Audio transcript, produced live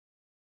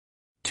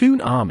Toon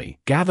Army,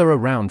 gather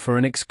around for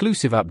an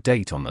exclusive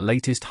update on the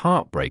latest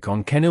heartbreak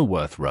on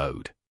Kenilworth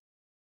Road.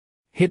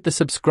 Hit the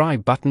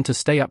subscribe button to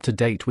stay up to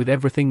date with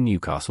everything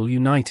Newcastle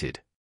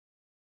United.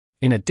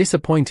 In a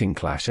disappointing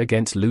clash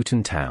against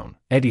Luton Town,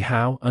 Eddie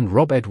Howe and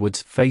Rob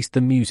Edwards faced the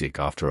music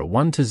after a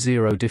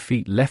 1-0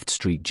 defeat left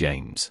St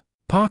James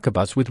Park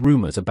abuzz with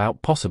rumours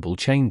about possible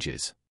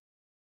changes.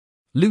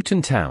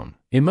 Luton Town,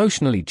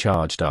 emotionally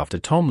charged after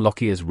Tom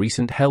Lockyer's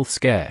recent health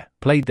scare,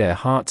 played their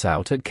hearts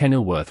out at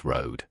Kenilworth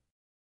Road.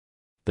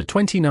 The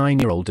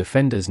 29-year-old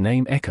defender's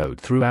name echoed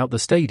throughout the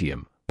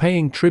stadium,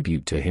 paying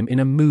tribute to him in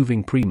a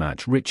moving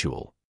pre-match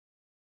ritual.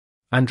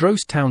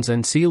 Andros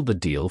Townsend sealed the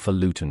deal for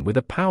Luton with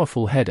a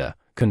powerful header,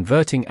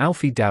 converting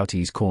Alfie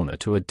Doughty's corner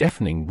to a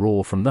deafening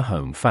roar from the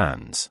home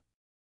fans.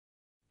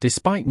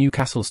 Despite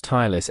Newcastle's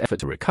tireless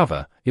effort to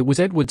recover, it was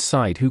Edwards'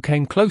 side who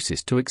came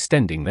closest to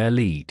extending their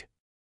lead.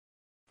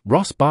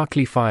 Ross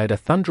Barkley fired a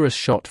thunderous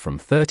shot from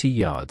 30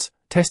 yards,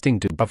 testing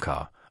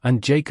Dubravka,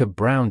 and Jacob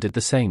Brown did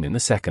the same in the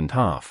second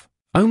half,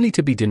 only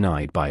to be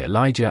denied by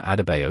Elijah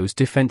Adebayo's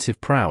defensive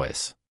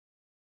prowess.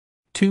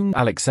 Toon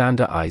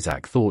Alexander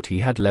Isaac thought he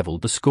had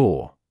levelled the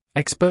score,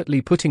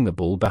 expertly putting the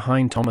ball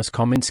behind Thomas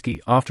Kominski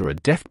after a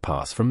deft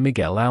pass from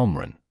Miguel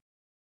Almiron.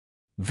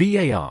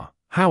 VAR,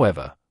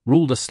 however,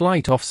 ruled a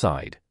slight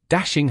offside,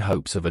 dashing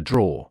hopes of a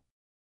draw.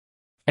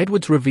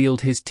 Edwards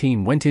revealed his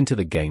team went into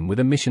the game with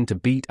a mission to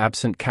beat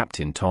absent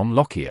captain Tom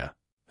Lockyer,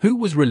 who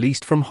was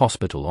released from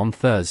hospital on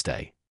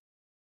Thursday.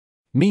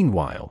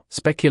 Meanwhile,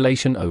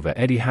 speculation over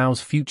Eddie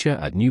Howe's future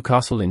at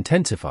Newcastle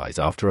intensifies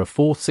after a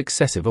fourth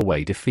successive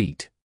away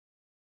defeat.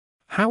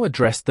 Howe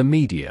addressed the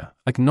media,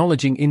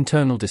 acknowledging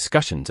internal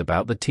discussions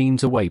about the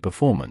team's away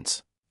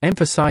performance,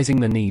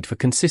 emphasizing the need for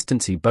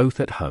consistency both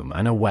at home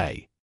and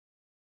away.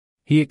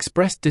 He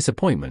expressed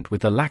disappointment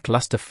with the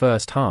lackluster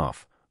first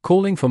half,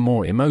 calling for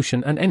more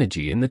emotion and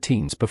energy in the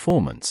team's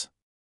performance.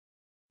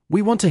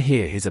 We want to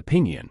hear his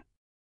opinion.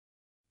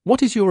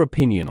 What is your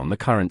opinion on the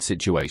current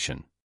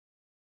situation?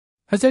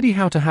 Has Eddie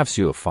Howe to have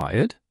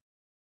fired?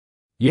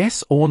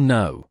 Yes or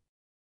no?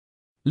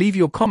 Leave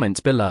your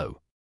comments below.